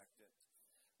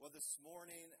Well, this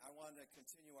morning I want to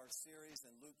continue our series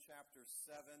in Luke chapter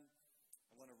 7.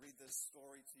 I want to read this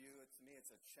story to you. To me,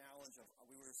 it's a challenge.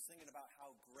 We were singing about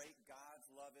how great God's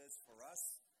love is for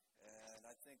us, and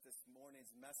I think this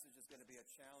morning's message is going to be a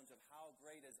challenge of how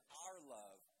great is our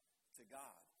love to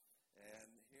God. And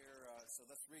here, so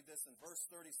let's read this in verse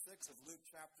 36 of Luke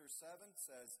chapter 7. It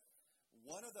says,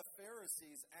 "One of the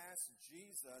Pharisees asked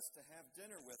Jesus to have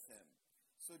dinner with him.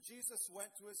 So Jesus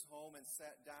went to his home and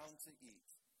sat down to eat.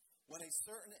 When a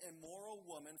certain immoral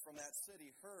woman from that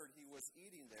city heard he was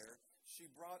eating there, she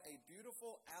brought a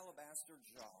beautiful alabaster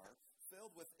jar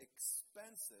filled with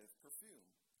expensive perfume.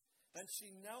 Then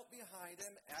she knelt behind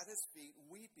him at his feet,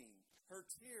 weeping. Her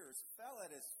tears fell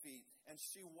at his feet, and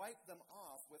she wiped them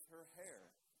off with her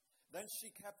hair. Then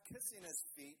she kept kissing his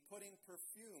feet, putting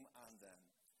perfume on them.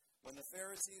 When the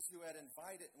Pharisee who had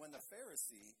invited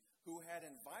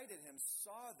him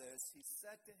saw this, he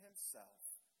said to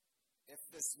himself, 'If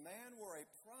this man were a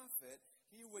prophet,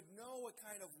 he would know what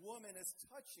kind of woman is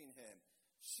touching him.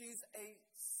 She's a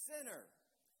sinner.'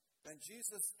 Then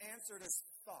Jesus answered his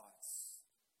thoughts.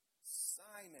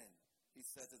 'Simon,' he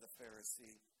said to the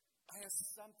Pharisee, 'I have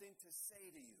something to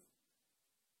say to you.'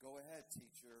 'Go ahead,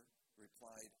 teacher,'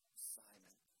 replied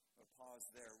Simon." We'll pause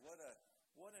there.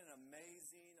 What an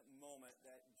amazing moment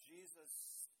that Jesus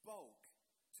spoke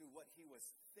to what he was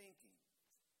thinking.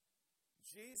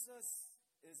 Jesus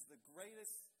is the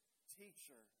greatest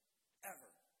teacher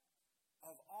ever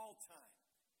of all time.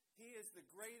 He is the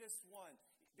greatest one.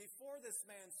 Before this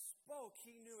man spoke,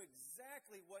 he knew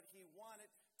exactly what he wanted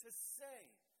to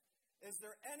say. Is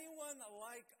there anyone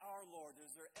like our Lord?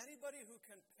 Is there anybody who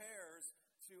compares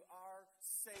to our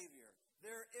Savior?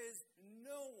 There is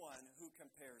no one who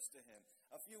compares to him.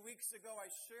 A few weeks ago, I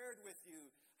shared with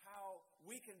you how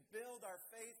we can build our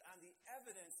faith on the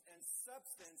evidence and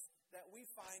substance that we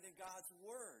find in God's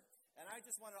Word. And I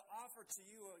just want to offer to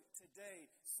you today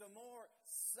some more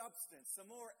substance, some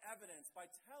more evidence by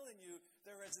telling you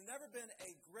there has never been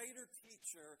a greater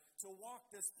teacher to walk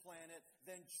this planet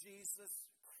than Jesus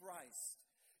Christ.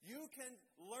 You can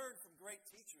learn from great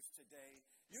teachers today.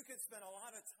 You can spend a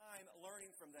lot of time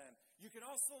learning from them. You can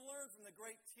also learn from the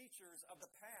great teachers of the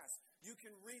past. You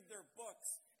can read their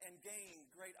books and gain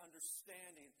great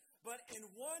understanding. But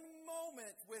in one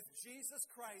moment with Jesus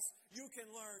Christ, you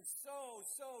can learn so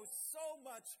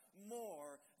much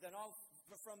more than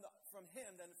from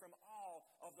him than from all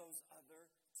of those other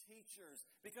teachers.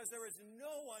 Because there is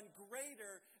no one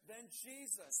greater than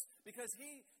Jesus. Because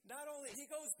he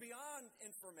goes beyond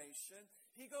information.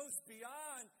 He goes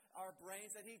beyond our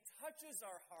brains, and he touches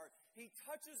our heart. He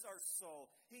touches our soul.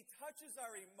 He touches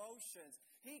our emotions.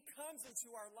 He comes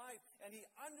into our life, and he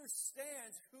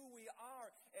understands who we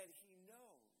are, and he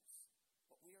knows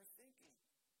what we are thinking.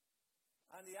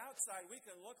 On the outside, we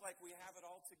can look like we have it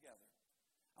all together.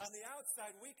 On the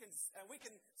outside, we can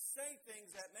say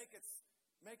things that make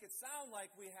it sound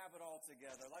like we have it all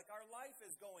together, like our life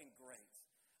is going great.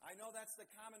 I know that's the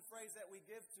common phrase that we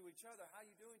give to each other. "How are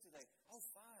you doing today?" "Oh,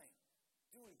 fine.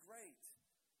 Doing great.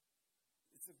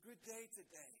 It's a good day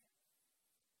today."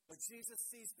 But Jesus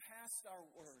sees past our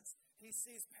words. He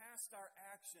sees past our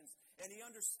actions. And he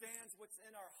understands what's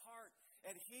in our heart.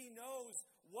 And he knows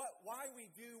why we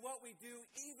do what we do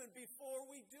even before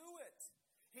we do it.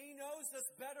 He knows us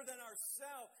better than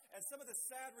ourselves. And some of the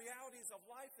sad realities of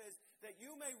life is that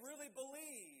you may really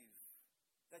believe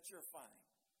that you're fine.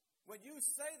 When you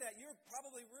say that, you're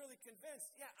probably really convinced,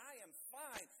 "Yeah, I am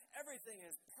fine. Everything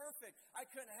is perfect. I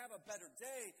couldn't have a better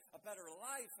day, a better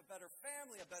life, a better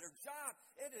family, a better job.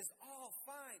 It is all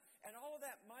fine." And all of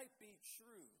that might be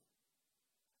true.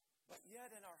 But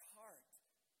yet in our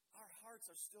hearts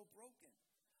are still broken.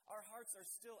 Our hearts are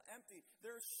still empty.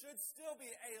 There should still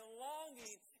be a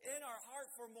longing in our heart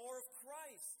for more of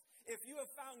Christ. If you have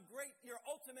found your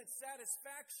ultimate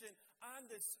satisfaction on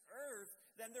this earth,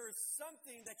 then there is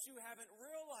something that you haven't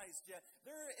realized yet.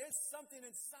 There is something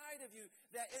inside of you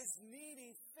that is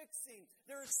needing fixing.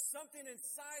 There is something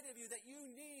inside of you that you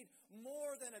need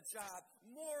more than a job,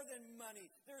 more than money.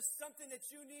 There's something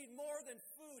that you need more than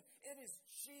food. It is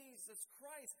Jesus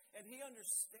Christ, and he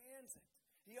understands it.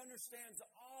 He understands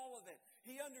all of it.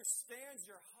 He understands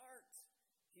your heart.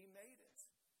 He made it.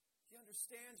 He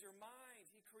understands your mind.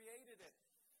 He created it.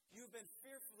 You've been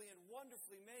fearfully and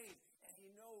wonderfully made, and he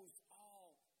knows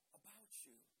all about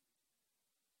you.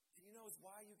 He knows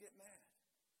why you get mad.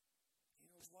 He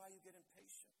knows why you get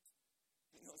impatient.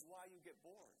 He knows why you get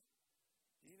bored.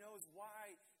 He knows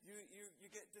why you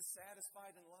get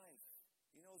dissatisfied in life.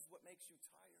 He knows what makes you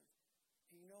tired.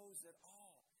 He knows it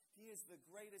all. He is the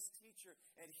greatest teacher,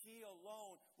 and He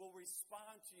alone will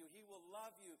respond to you. He will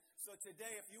love you. So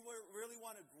today, if you really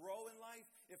want to grow in life,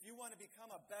 if you want to become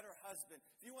a better husband,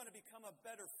 if you want to become a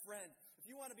better friend, if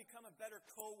you want to become a better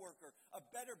coworker, a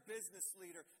better business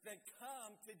leader, then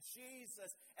come to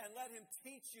Jesus and let Him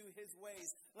teach you His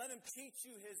ways. Let Him teach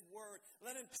you His word.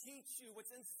 Let Him teach you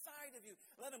what's inside of you.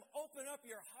 Let Him open up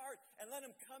your heart and let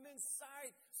Him come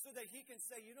inside so that He can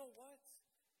say, you know what?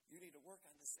 You need to work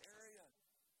on this area.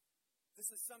 This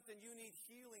is something you need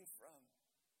healing from.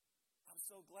 I'm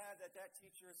so glad that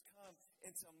teacher has come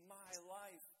into my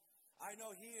life. I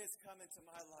know he has come into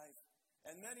my life.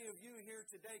 And many of you here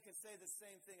today can say the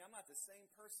same thing. I'm not the same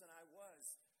person I was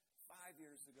 5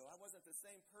 years ago. I wasn't the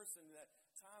same person that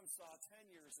Tom saw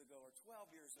 10 years ago or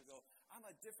 12 years ago. I'm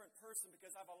a different person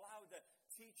because I've allowed the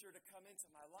teacher to come into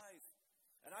my life.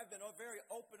 And I've been very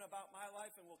open about my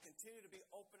life and will continue to be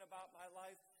open about my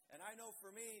life. And I know for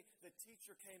me, the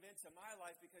teacher came into my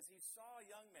life because he saw a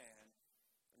young man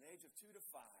from the age of 2 to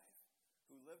 5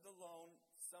 who lived alone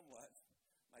somewhat.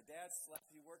 My dad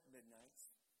slept. He worked midnights.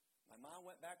 My mom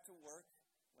went back to work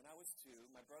when I was 2.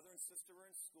 My brother and sister were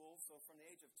in school. So from the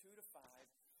age of 2 to 5,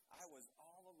 I was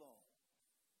all alone.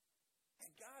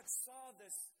 And God saw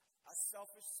this a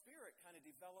selfish spirit kind of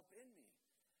develop in me.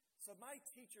 So my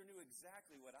teacher knew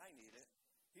exactly what I needed.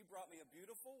 He brought me a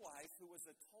beautiful wife who was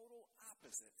the total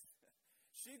opposite.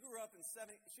 She grew up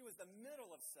she was the middle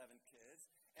of 7 kids,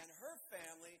 and her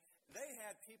family, they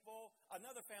had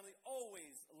another family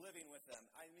always living with them.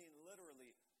 I mean,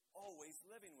 literally, always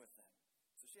living with them.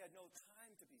 So she had no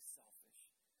time to be selfish.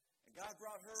 And God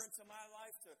brought her into my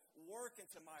life to work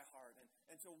into my heart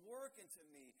and to work into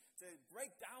me, to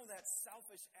break down that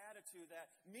selfish attitude, that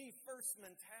me-first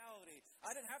mentality.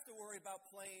 I didn't have to worry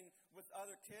about playing with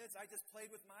other kids. I just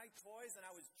played with my toys, and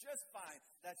I was just fine.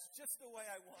 That's just the way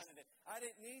I wanted it. I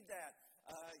didn't need that.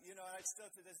 And I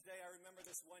still, to this day, I remember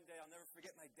this one day. I'll never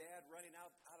forget my dad running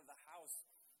out of the house.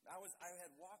 I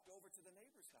had walked over to the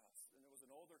neighbor's house, and there was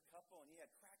an older couple, and he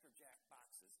had Cracker Jack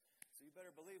boxes. So you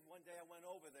better believe one day I went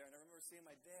over there, and I remember seeing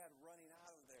my dad running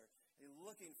out of there and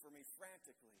looking for me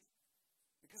frantically.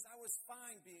 Because I was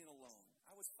fine being alone.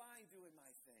 I was fine doing my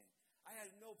thing. I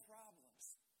had no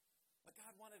problems. But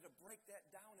God wanted to break that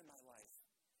down in my life.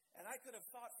 And I could have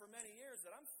thought for many years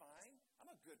that I'm fine. I'm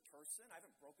a good person. I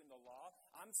haven't broken the law.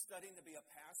 I'm studying to be a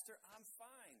pastor. I'm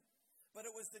fine. But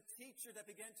it was the teacher that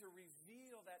began to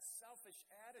reveal that selfish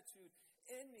attitude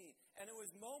in me. And it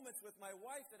was moments with my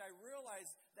wife that I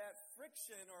realized that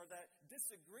friction or that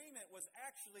disagreement was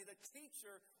actually the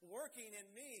teacher working in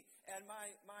me. And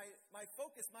my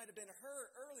focus might have been her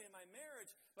early in my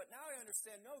marriage. But now I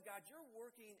understand, no, God, you're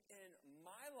working in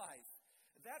my life.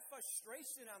 That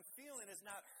frustration I'm feeling is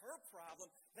not her problem.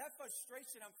 That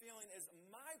frustration I'm feeling is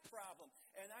my problem.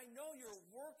 And I know you're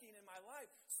working in my life.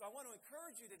 So I want to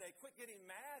encourage you today, quit getting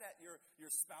mad at your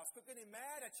spouse. Quit getting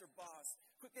mad at your boss.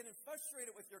 Quit getting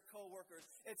frustrated with your coworkers.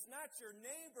 It's not your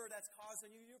neighbor that's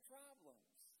causing you your problems.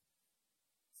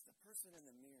 It's the person in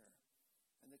the mirror.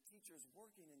 And the teacher's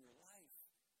working in your life.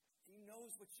 He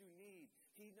knows what you need.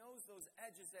 He knows those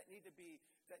edges that need to be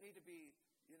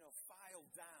filed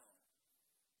down.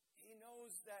 He knows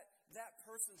that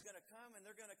person's going to come and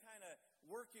they're going to kind of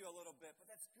work you a little bit, but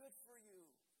that's good for you.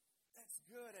 That's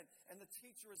good. And the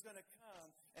teacher is going to come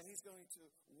and he's going to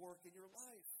work in your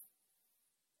life.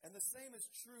 And the same is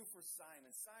true for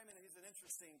Simon. Simon, he's an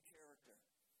interesting character.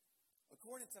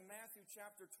 According to Matthew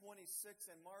chapter 26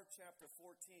 and Mark chapter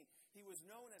 14, he was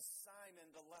known as Simon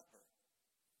the leper.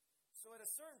 So at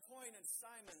a certain point in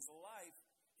Simon's life,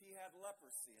 he had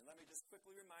leprosy. And let me just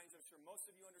quickly remind you, I'm sure most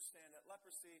of you understand that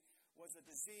leprosy was a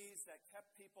disease that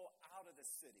kept people out of the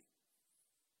city.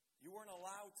 You weren't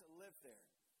allowed to live there.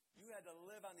 You had to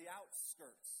live on the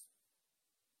outskirts.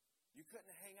 You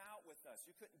couldn't hang out with us.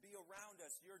 You couldn't be around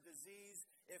us. Your disease,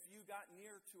 if you got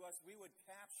near to us, we would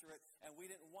capture it, and we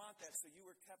didn't want that, so you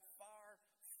were kept far,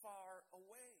 far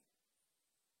away.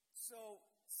 So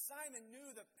Simon knew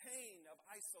the pain of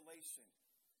isolation.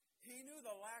 He knew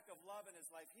the lack of love in his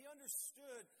life. He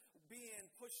understood being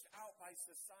pushed out by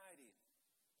society.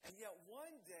 And yet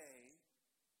one day,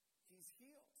 he's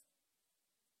healed.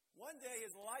 One day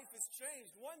his life is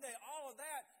changed. One day all of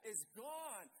that is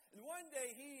gone. And one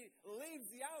day he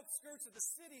leaves the outskirts of the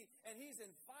city and he's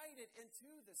invited into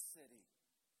the city.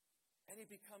 And he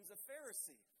becomes a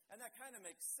Pharisee. And that kind of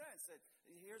makes sense. That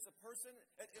here's a person,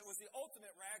 it was the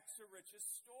ultimate rags to riches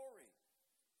story.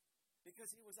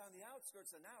 Because he was on the outskirts,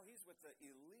 and now he's with the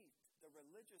elite, the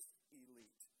religious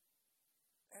elite.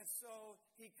 And so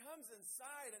he comes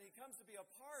inside, and he comes to be a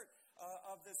part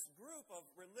of this group of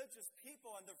religious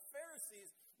people. And the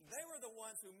Pharisees, They were the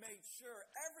ones who made sure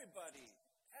everybody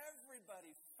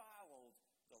followed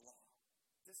the law.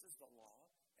 This is the law,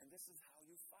 and this is how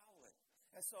you follow it.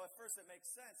 And so at first it makes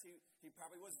sense. He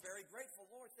probably was very grateful.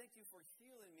 Lord, thank you for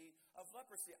healing me of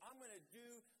leprosy.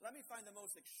 Let me find the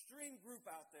most extreme group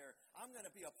out there. I'm going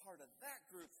to be a part of that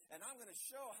group, and I'm going to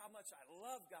show how much I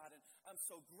love God, and I'm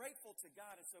so grateful to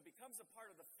God. And so it becomes a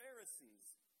part of the Pharisees.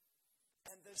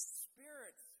 And the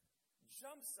Spirit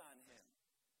jumps on him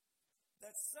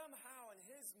that somehow in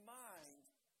his mind,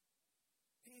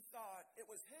 he thought it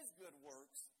was his good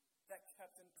works that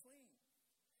kept him clean.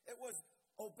 It was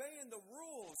obeying the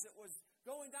rules. It was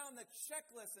going down the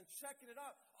checklist and checking it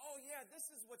off. Oh yeah,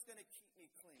 this is what's going to keep me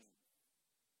clean.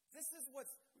 This is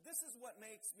what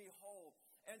makes me whole.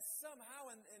 And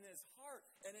somehow in his heart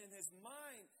and in his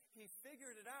mind, he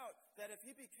figured it out that if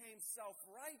he became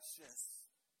self-righteous,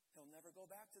 he'll never go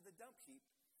back to the dump heap.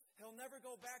 He'll never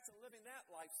go back to living that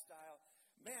lifestyle.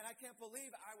 Man, I can't believe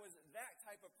I was that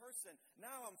type of person.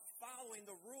 Now I'm following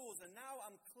the rules, and now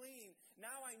I'm clean.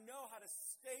 Now I know how to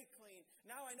stay clean.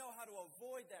 Now I know how to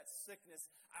avoid that sickness.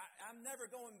 I'm never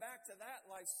going back to that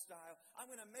lifestyle. I'm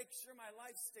going to make sure my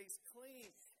life stays clean.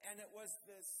 And it was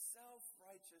this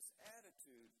self-righteous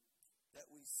attitude that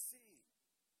we see.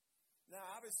 Now,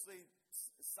 obviously,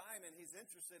 Simon, he's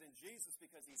interested in Jesus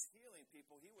because he's healing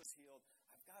people. He was healed.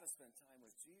 I've got to spend time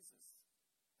with Jesus.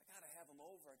 I got to have him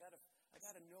over. I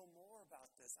got to know more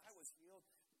about this. I was healed.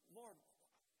 Lord,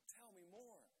 tell me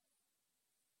more.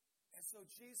 And so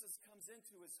Jesus comes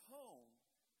into his home,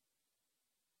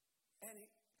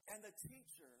 and the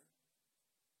teacher,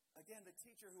 again, the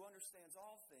teacher who understands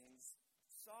all things,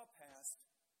 saw past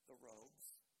the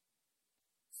robes,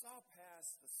 saw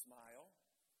past the smile,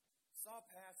 saw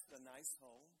past the nice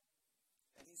home,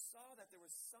 and he saw that there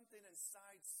was something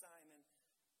inside Simon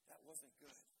that wasn't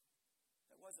good,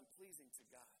 that wasn't pleasing to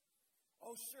God.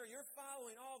 Oh, sure, you're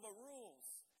following all the rules.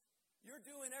 You're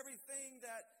doing everything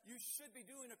that you should be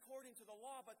doing according to the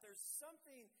law, but there's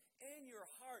something in your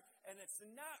heart, and it's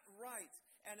not right,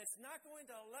 and it's not going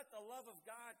to let the love of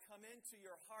God come into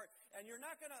your heart, and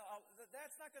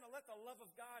that's not going to let the love of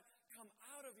God come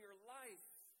out of your life.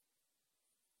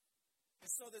 And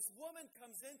so this woman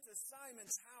comes into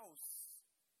Simon's house,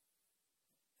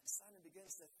 and Simon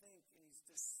begins to think, and he's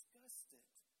disgusted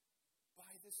by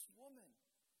this woman.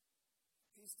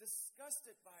 He's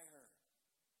disgusted by her.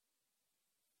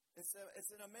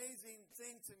 It's an amazing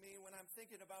thing to me when I'm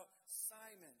thinking about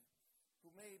Simon, who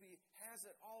maybe has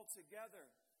it all together.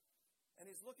 And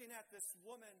he's looking at this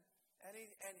woman, and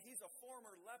he's a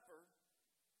former leper,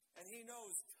 and he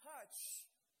knows touch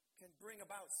can bring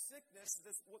about sickness.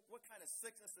 What kind of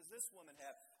sickness does this woman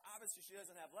have? Obviously, she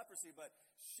doesn't have leprosy, but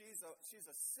she's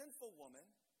a sinful woman.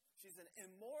 She's an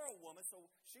immoral woman, so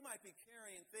she might be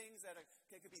carrying things that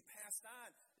could be passed on.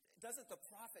 Doesn't the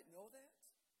prophet know that?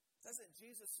 Doesn't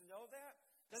Jesus know that?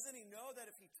 Doesn't he know that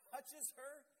if he touches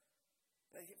her,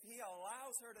 that if he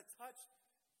allows her to touch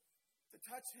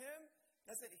him,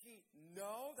 doesn't he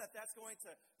know that that's going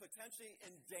to potentially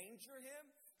endanger him?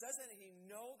 Doesn't he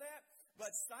know that?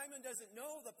 But Simon doesn't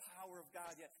know the power of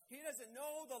God yet. He doesn't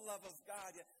know the love of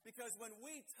God yet. Because when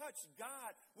we touch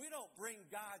God, we don't bring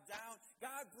God down.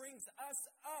 God brings us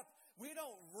up. We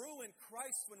don't ruin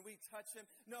Christ when we touch him.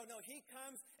 No, he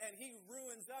comes and he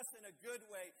ruins us in a good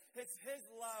way. It's his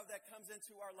love that comes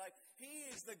into our life. He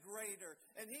is the greater,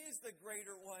 and he is the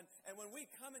greater one. And when we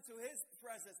come into his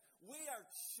presence, we are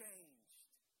changed.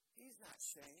 He's not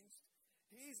changed.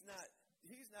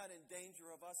 He's not in danger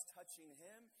of us touching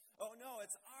him. Oh, no,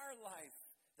 it's our life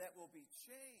that will be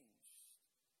changed.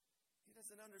 He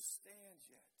doesn't understand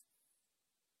yet.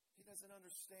 He doesn't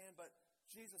understand, but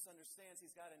Jesus understands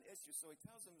he's got an issue. So he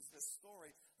tells him this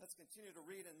story. Let's continue to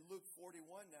read in Luke 41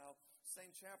 now. Same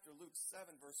chapter, Luke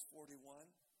 7, verse 41.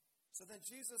 So then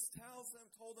Jesus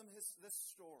told him this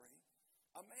story.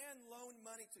 A man loaned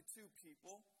money to two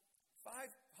people, 500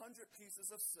 pieces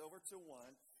of silver to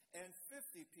one, and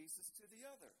 50 pieces to the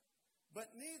other.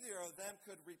 But neither of them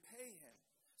could repay him.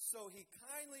 So he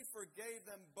kindly forgave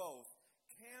them both,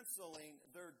 canceling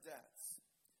their debts.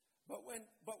 But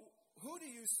who do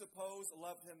you suppose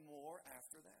loved him more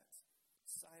after that?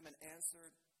 Simon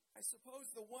answered, I suppose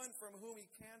the one from whom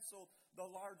he canceled the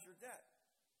larger debt.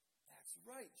 That's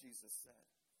right, Jesus said.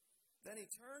 Then he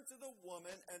turned to the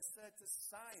woman and said to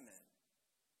Simon,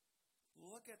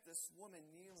 look at this woman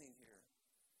kneeling here.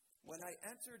 When I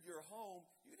entered your home,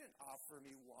 you didn't offer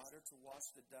me water to wash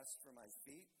the dust from my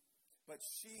feet, but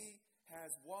she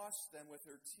has washed them with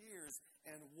her tears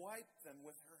and wiped them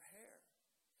with her hair.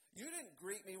 You didn't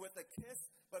greet me with a kiss,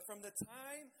 but from the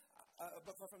time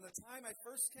I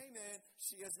first came in,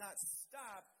 she has not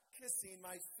stopped kissing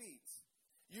my feet.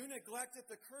 You neglected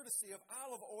the courtesy of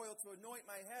olive oil to anoint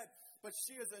my head, but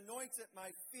she has anointed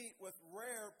my feet with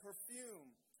rare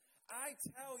perfume. I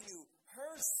tell you,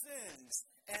 her sins,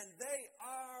 and they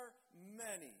are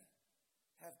many,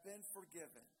 have been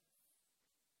forgiven.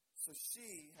 So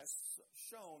she has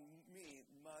shown me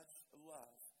much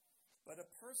love. But a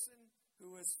person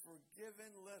who is forgiven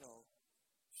little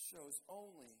shows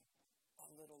only a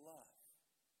little love.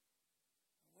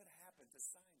 What happened to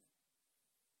Simon?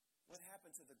 What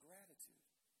happened to the gratitude?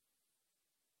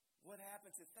 What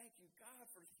happened to thank you, God,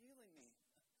 for healing me?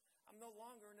 I'm no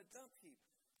longer in a dump heap.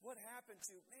 What happened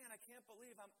to, man, I can't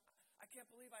believe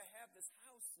I have this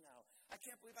house now. I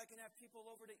can't believe I can have people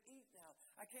over to eat now.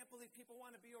 I can't believe people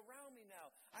want to be around me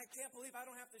now. I can't believe I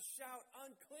don't have to shout,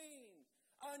 unclean,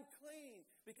 unclean,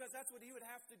 because that's what he would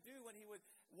have to do when he would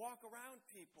walk around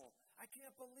people. I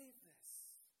can't believe this.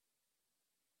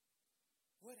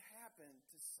 What happened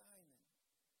to Simon?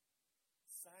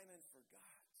 Simon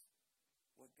forgot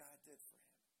what God did for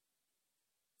him.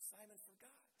 Simon forgot.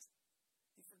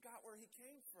 He forgot where he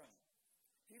came from.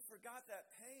 He forgot that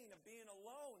pain of being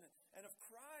alone and of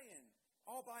crying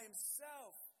all by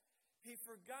himself. He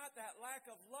forgot that lack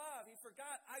of love. He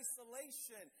forgot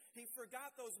isolation. He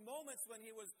forgot those moments when he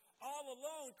was all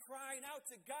alone crying out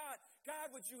to God.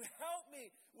 God, would you help me?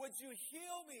 Would you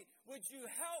heal me? Would you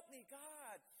help me,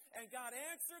 God? And God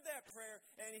answered that prayer,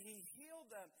 and he healed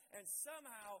them. And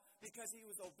somehow, because he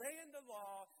was obeying the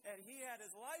law and he had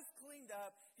his life cleaned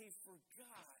up, he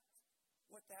forgot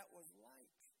what that was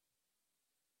like.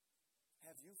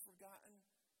 Have you forgotten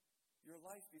your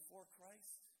life before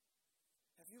Christ?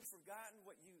 Have you forgotten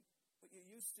what you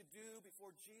used to do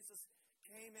before Jesus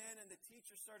came in and the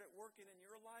teacher started working in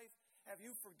your life? Have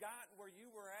you forgotten where you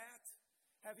were at?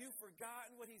 Have you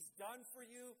forgotten what he's done for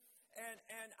you?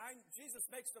 Jesus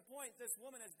makes the point, this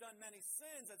woman has done many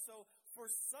sins. And so for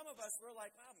some of us, we're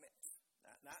like, well,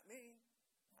 not me.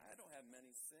 I don't have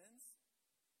many sins.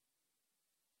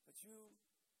 But you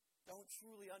don't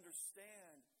truly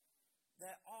understand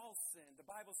that all sin, the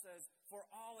Bible says, for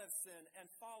all have sinned and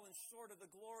fallen short of the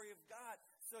glory of God.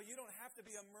 So you don't have to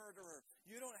be a murderer.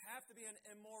 You don't have to be an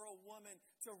immoral woman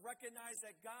to recognize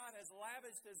that God has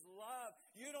lavished his love.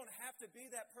 You don't have to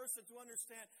be that person to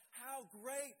understand how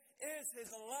great is his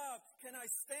love. Can I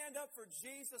stand up for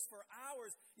Jesus for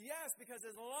hours? Yes, because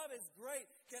his love is great.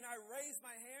 Can I raise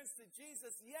my hands to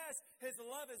Jesus? Yes, his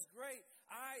love is great.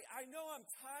 I know I'm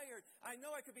tired. I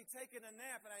know I could be taking a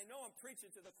nap, and I know I'm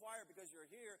preaching to the choir because you're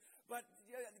here. But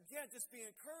again, just be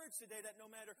encouraged today that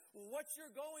no matter what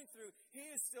you're going through, he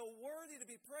is still worthy to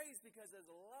be praised because his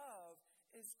love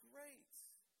is great.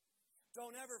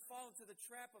 Don't ever fall into the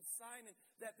trap of Simon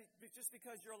that just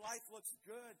because your life looks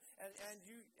good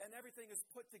and everything is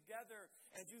put together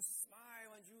and you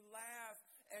smile and you laugh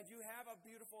and you have a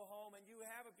beautiful home and you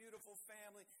have a beautiful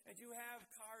family and you have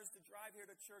cars to drive here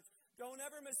to church, don't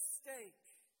ever mistake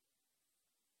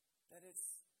that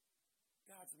it's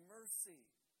God's mercy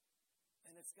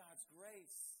and it's God's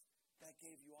grace that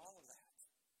gave you all of that.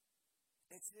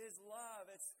 It's his love.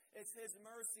 It's his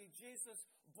mercy. Jesus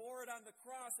bore it on the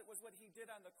cross. It was what he did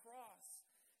on the cross.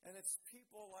 And it's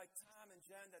people like Tom and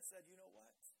Jen that said, you know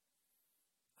what?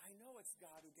 I know it's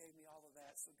God who gave me all of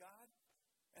that. So God,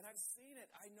 and I've seen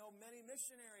it. I know many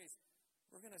missionaries.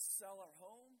 We're going to sell our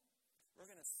home.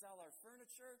 We're going to sell our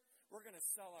furniture. We're going to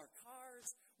sell our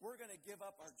cars. We're going to give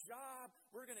up our job.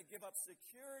 We're going to give up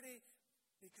security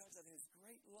because of his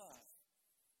great love.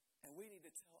 And we need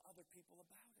to tell other people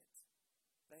about it.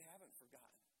 They haven't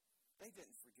forgotten. They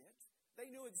didn't forget.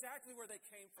 They knew exactly where they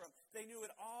came from. They knew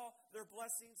it all. Their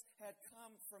blessings had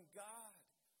come from God.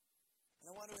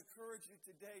 And I want to encourage you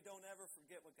today, don't ever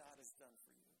forget what God has done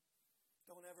for you.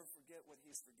 Don't ever forget what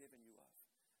he's forgiven you of.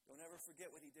 Don't ever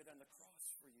forget what he did on the cross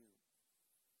for you.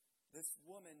 This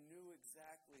woman knew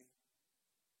exactly.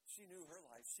 She knew her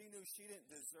life. She knew she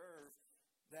didn't deserve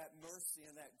that mercy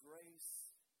and that grace.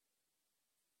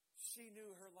 She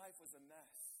knew her life was a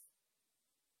mess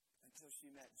until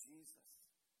she met Jesus.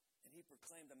 And he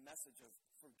proclaimed a message of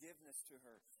forgiveness to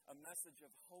her, a message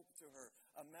of hope to her,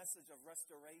 a message of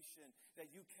restoration,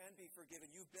 that you can be forgiven.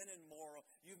 You've been immoral.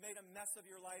 You've made a mess of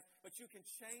your life, but you can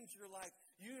change your life.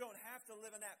 You don't have to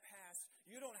live in that past.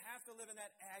 You don't have to live in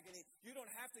that agony. You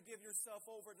don't have to give yourself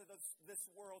over to this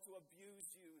world to abuse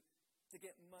you, to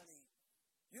get money.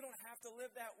 You don't have to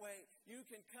live that way. You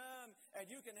can come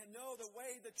and you can know the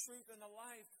way, the truth, and the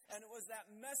life. And it was that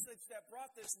message that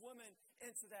brought this woman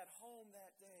into that home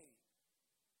that day.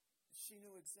 She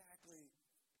knew exactly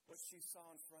what she saw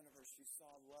in front of her. She saw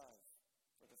love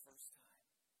for the first time.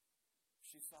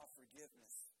 She saw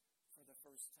forgiveness for the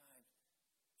first time.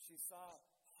 She saw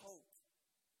hope.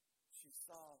 She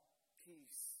saw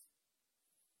peace.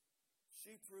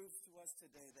 She proves to us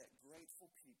today that grateful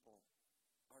people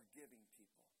are giving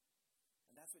people.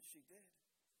 And that's what she did.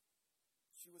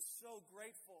 She was so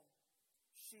grateful.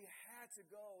 She had to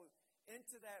go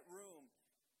into that room.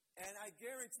 And I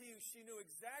guarantee you, she knew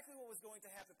exactly what was going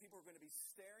to happen. People were going to be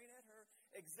staring at her.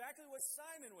 Exactly what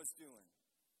Simon was doing.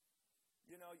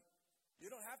 You know, you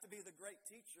don't have to be the great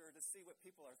teacher to see what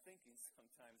people are thinking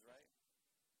sometimes, right?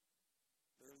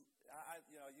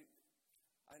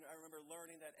 I remember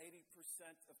learning that 80%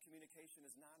 of communication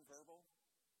is nonverbal.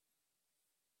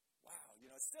 Wow,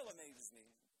 it still amazes me.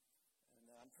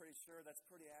 And I'm pretty sure that's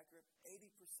pretty accurate.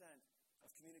 80% of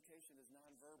communication is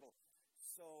nonverbal.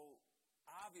 So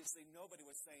obviously nobody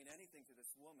was saying anything to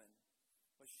this woman,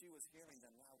 but she was hearing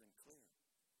them loud and clear.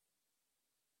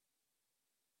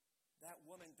 That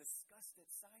woman disgusted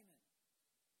Simon.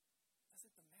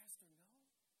 Doesn't the master know?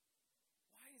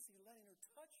 Why is he letting her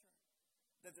touch her?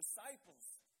 The disciples,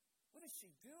 what is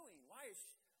she doing? Why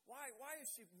is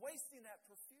she wasting that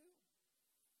perfume?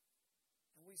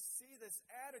 And we see this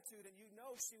attitude, and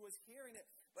she was hearing it,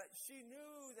 but she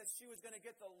knew that she was going to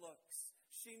get the looks.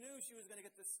 She knew she was going to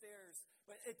get the stares,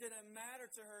 but it didn't matter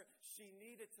to her. She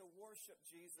needed to worship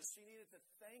Jesus. She needed to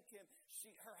thank him.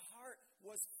 Her heart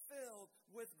was filled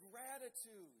with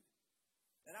gratitude.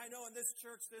 And I know in this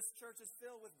church is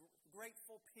filled with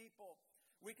grateful people.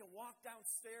 We can walk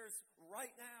downstairs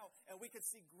right now and we can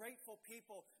see grateful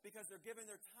people because they're giving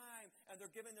their time and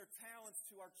they're giving their talents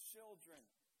to our children.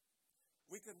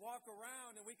 We could walk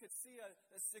around and we could see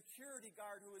a security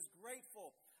guard who is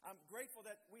grateful. I'm grateful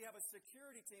that we have a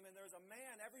security team, and there's a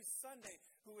man every Sunday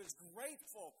who is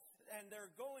grateful, and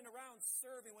they're going around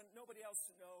serving when nobody else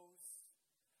knows.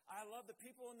 I love the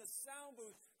people in the sound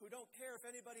booth who don't care if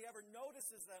anybody ever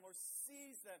notices them or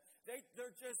sees them.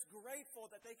 They're just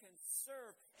grateful that they can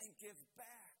serve and give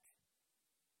back.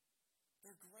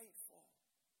 They're grateful.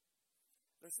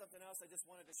 There's something else I just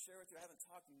wanted to share with you. I haven't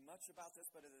talked much about this,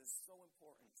 but it is so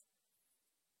important.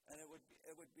 And it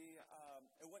wouldn't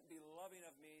be loving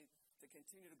of me to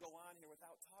continue to go on here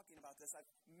without talking about this. I've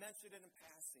mentioned it in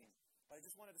passing, but I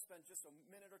just wanted to spend just a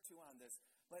minute or two on this.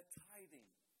 But tithing.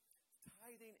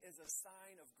 Tithing is a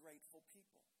sign of grateful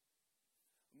people.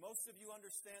 Most of you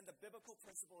understand the biblical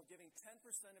principle of giving 10%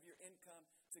 of your income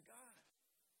to God.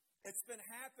 It's been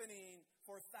happening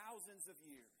for thousands of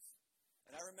years.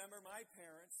 And I remember my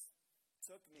parents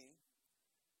took me.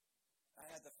 I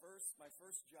had my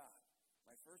first job.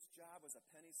 My first job was a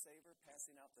penny saver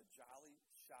passing out the Jolly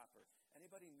Shopper.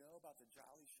 Anybody know about the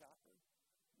Jolly Shopper?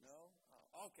 No?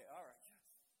 Oh, okay, all right. Yes.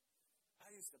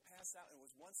 I used to pass out, and it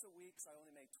was once a week, so I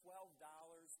only made $12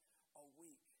 a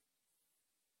week.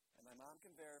 And my mom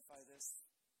can verify this.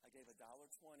 I gave $1.20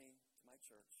 to my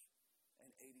church and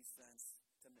 80 cents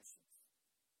to missions.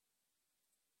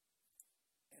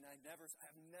 And I've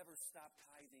never stopped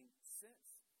tithing since.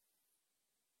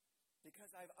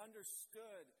 Because I've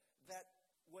understood that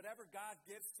whatever God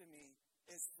gives to me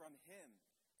is from him.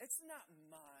 It's not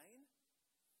mine.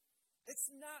 It's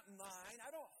not mine. I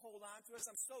don't hold on to it.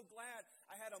 I'm so glad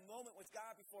I had a moment with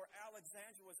God before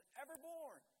Alexandra was ever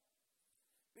born.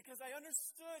 Because I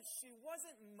understood she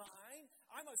wasn't mine.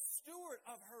 I'm a steward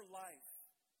of her life.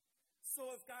 So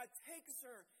if God takes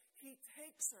her, he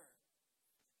takes her.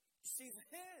 She's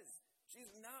his.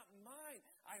 She's not mine.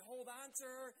 I hold on to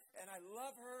her, and I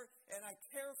love her, and I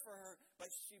care for her,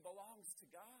 but she belongs to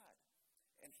God.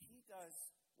 And he does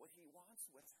what he wants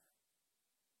with her.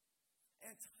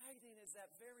 And tithing is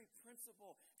that very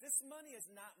principle. This money is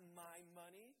not my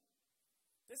money.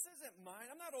 This isn't mine.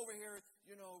 I'm not over here,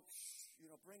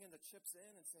 bringing the chips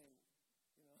in and saying,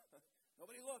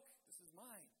 nobody look, this is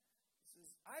mine.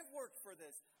 I've worked for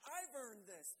this. I've earned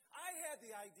this. I had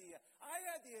the idea. I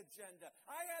had the agenda.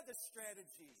 I had the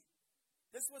strategy.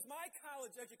 This was my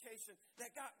college education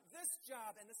that got this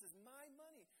job, and this is my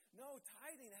money. No,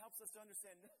 tithing helps us to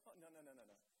understand, no.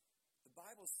 The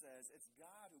Bible says it's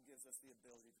God who gives us the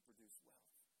ability to produce wealth.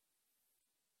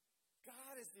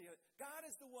 God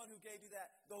is the one who gave you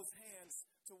those hands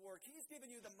to work. He's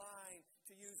given you the mind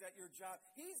to use at your job.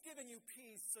 He's given you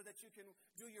peace so that you can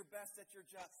do your best at your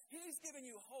job. He's given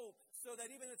you hope so that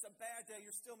even if it's a bad day,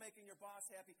 you're still making your boss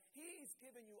happy. He's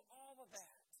given you all of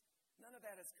that. None of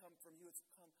that has come from you.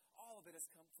 All of it has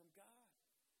come from God.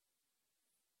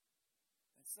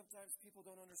 And sometimes people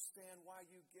don't understand why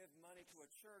you give money to a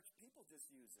church. People just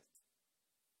use it.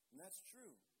 And that's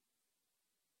true.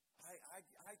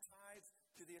 I tithe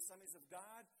to the Assemblies of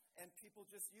God, and people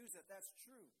just use it. That's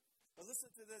true. But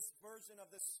listen to this version of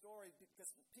this story,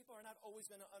 because people are not always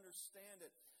going to understand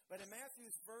it. But in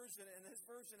Matthew's version, and his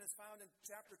version is found in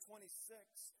chapter 26,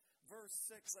 verse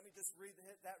 6. Let me just read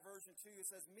that version to you. It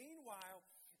says, "Meanwhile,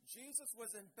 Jesus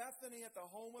was in Bethany at the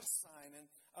home of Simon,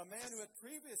 a man who had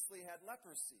previously had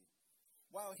leprosy.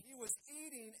 While he was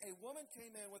eating, a woman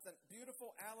came in with a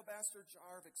beautiful alabaster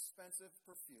jar of expensive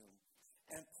perfume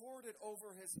and poured it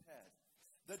over his head.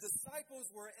 The disciples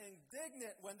were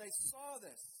indignant when they saw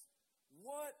this.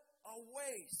 'What a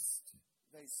waste,'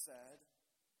 they said.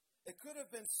 'It could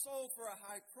have been sold for a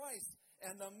high price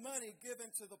and the money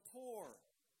given to the poor.'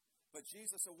 But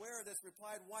Jesus, aware of this,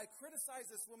 replied, 'Why criticize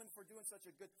this woman for doing such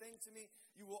a good thing to me?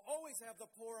 You will always have the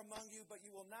poor among you, but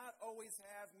you will not always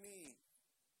have me.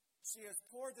 She has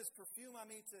poured this perfume on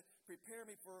me to prepare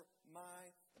me for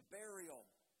my burial.'"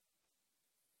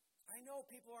 I know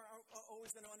people aren't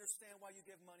always going to understand why you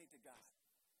give money to God.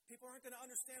 People aren't going to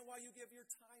understand why you give your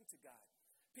time to God.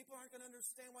 People aren't going to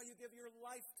understand why you give your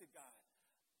life to God.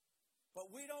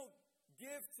 But we don't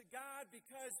give to God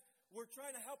because we're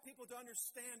trying to help people to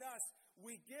understand us.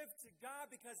 We give to God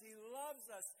because He loves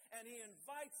us and He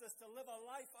invites us to live a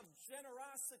life of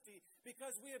generosity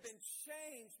because we have been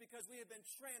changed, because we have been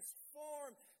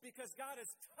transformed, because God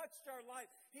has touched our life.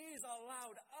 He's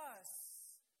allowed us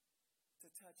to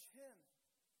touch Him.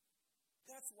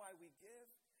 That's why we give.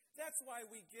 That's why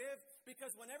we give,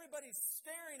 because when everybody's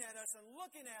staring at us and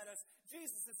looking at us,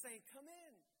 Jesus is saying, "Come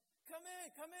in. Come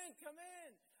in, come in, come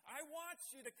in. I want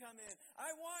you to come in.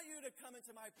 I want you to come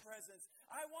into my presence.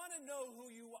 I want to know who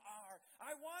you are.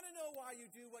 I want to know why you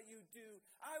do what you do.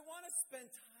 I want to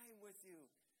spend time with you."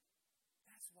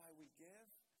 That's why we give.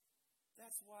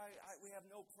 That's why we have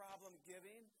no problem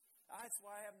giving. That's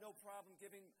why I have no problem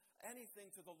giving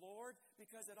anything to the Lord,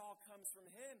 because it all comes from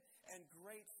Him. And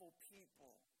grateful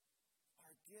people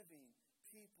are giving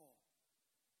people.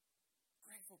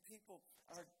 Grateful people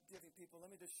are giving people. Let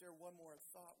me just share one more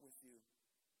thought with you.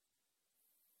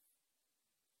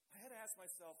 I had to ask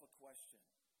myself a question.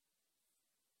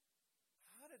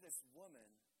 How did this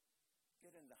woman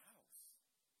get in the house?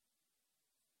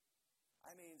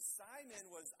 I mean,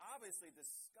 Simon was obviously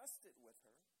disgusted with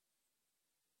her.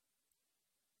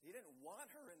 He didn't want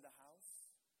her in the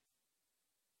house.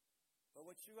 But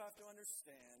what you have to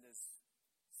understand is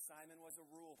Simon was a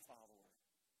rule follower.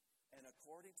 And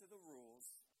according to the rules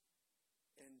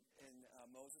in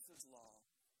Moses' law,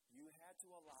 you had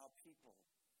to allow people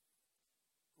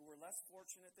who were less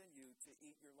fortunate than you to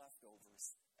eat your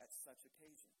leftovers at such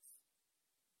occasions.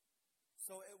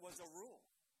 So it was a rule.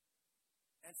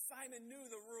 And Simon knew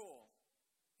the rule.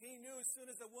 He knew as soon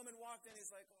as the woman walked in,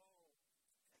 he's like,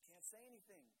 I can't say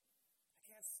anything. I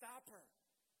can't stop her.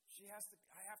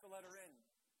 I have to let her in.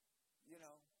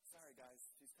 Sorry guys,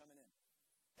 she's coming in.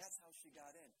 That's how she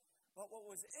got in. But what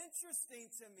was interesting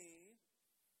to me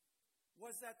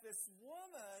was that this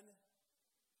woman,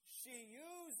 she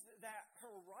used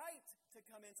her right to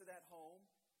come into that home,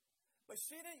 but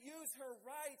she didn't use her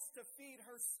rights to feed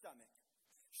her stomach.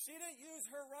 She didn't use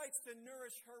her rights to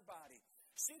nourish her body.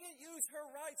 She didn't use her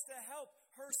rights to help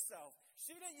herself.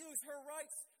 She didn't use her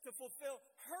rights to fulfill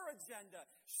her agenda.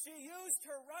 She used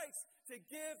her rights to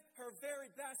give her very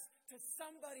best to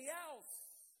somebody else.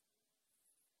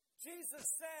 Jesus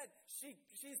said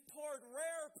she's poured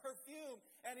rare perfume,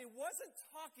 and He wasn't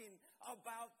talking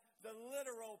about the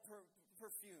literal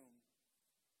perfume.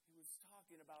 He was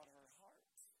talking about her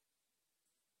heart.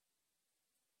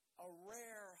 A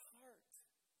rare heart.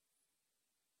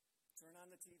 Turn on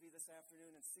the TV this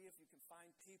afternoon and see if you can find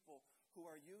people who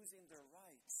are using their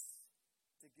rights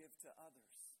to give to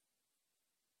others.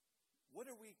 What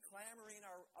are we clamoring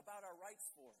about our rights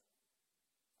for?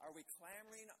 Are we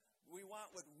clamoring we want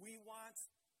what we want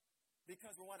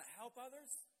because we want to help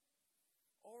others?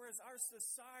 Or is our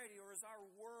society, or is our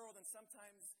world, and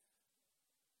sometimes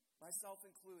myself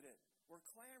included, we're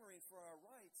clamoring for our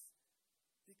rights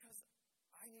because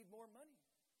I need more money.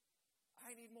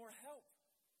 I need more help.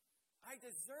 I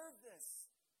deserve this.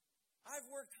 I've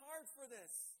worked hard for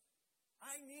this.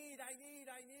 I need.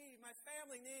 My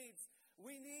family needs.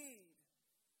 We need.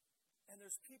 And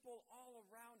there's people all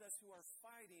around us who are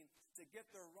fighting to get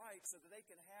their rights so that they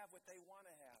can have what they want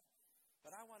to have.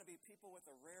 But I want to be people with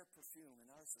a rare perfume in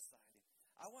our society.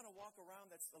 I want to walk around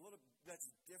that's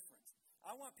different.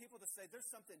 I want people to say, there's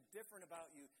something different about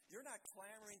you. You're not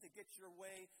clamoring to get your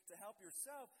way to help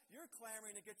yourself. You're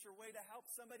clamoring to get your way to help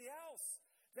somebody else.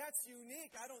 That's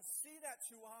unique. I don't see that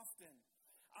too often.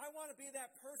 I want to be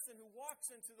that person who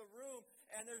walks into the room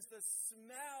and there's the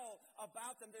smell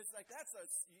about them. There's like, that's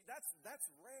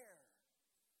rare.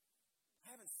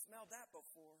 I haven't smelled that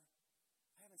before.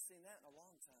 I haven't seen that in a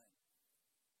long time.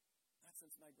 Not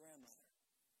since my grandmother.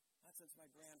 Not since my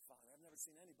grandfather. I've never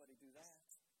seen anybody do that.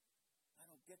 I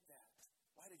don't get that.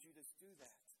 Why did you just do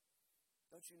that?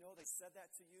 Don't you know they said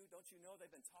that to you? Don't you know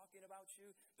they've been talking about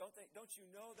you? Don't you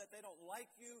know that they don't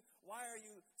like you? Why are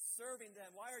you serving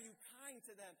them? Why are you kind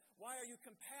to them? Why are you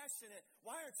compassionate?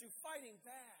 Why aren't you fighting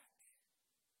back?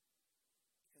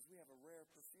 Because we have a rare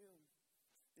perfume.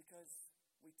 Because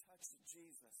we touched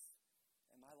Jesus.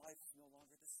 And my life is no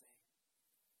longer the same.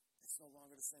 It's no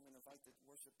longer the same. I'm going to invite the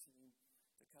worship team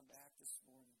to come back this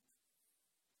morning.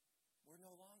 We're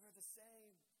no longer the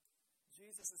same.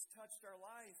 Jesus has touched our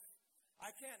life. I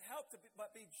can't help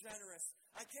but be generous.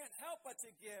 I can't help but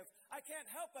to give. I can't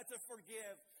help but to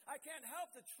forgive. I can't help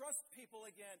to trust people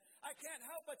again. I can't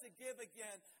help but to give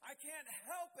again. I can't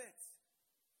help it.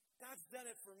 God's done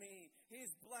it for me.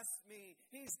 He's blessed me.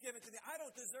 He's given to me. I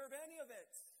don't deserve any of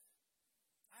it.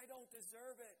 I don't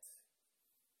deserve it.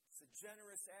 It's a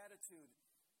generous attitude.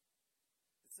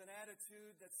 It's an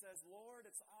attitude that says, Lord,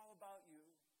 it's all about you.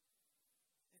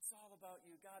 It's all about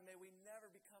you. God, may we never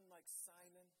become like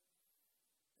Simon.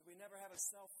 May we never have a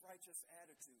self-righteous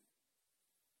attitude.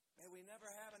 May we never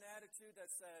have an attitude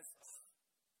that says,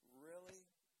 really?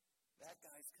 That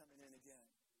guy's coming in again.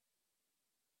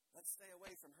 Let's stay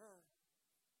away from her.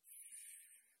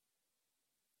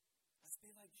 Let's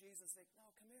be like Jesus. Say, no,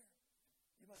 come here.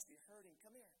 You must be hurting.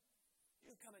 Come here.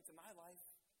 You can come into my life.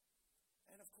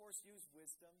 And, of course, use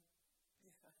wisdom.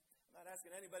 I'm not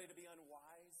asking anybody to be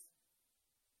unwise.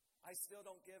 I still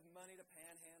don't give money to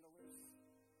panhandlers.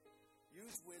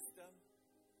 Use wisdom.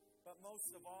 But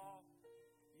most of all,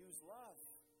 use love.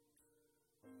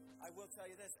 I will tell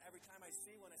you this. Every time I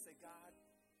see one, I say, God,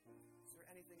 is there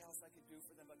anything else I could do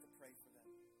for them but to pray for them?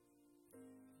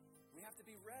 We have to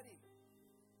be ready.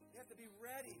 We have to be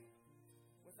ready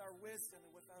with our wisdom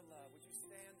and with our love. Would you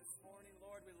stand this morning?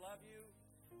 Lord, we love you.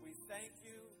 We thank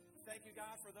you. Thank you,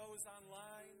 God, for those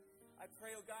online. I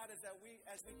pray, oh God, as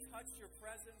we touch your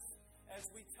presence,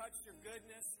 as we touch your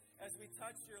goodness, as we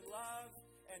touch your love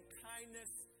and kindness,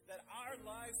 that our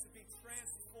lives would be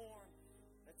transformed.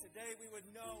 That today we would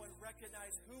know and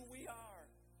recognize who we are.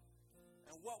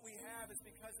 And what we have is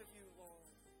because of you, Lord.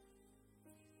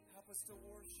 Help us to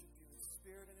worship you in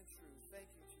spirit and in truth.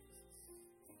 Thank you.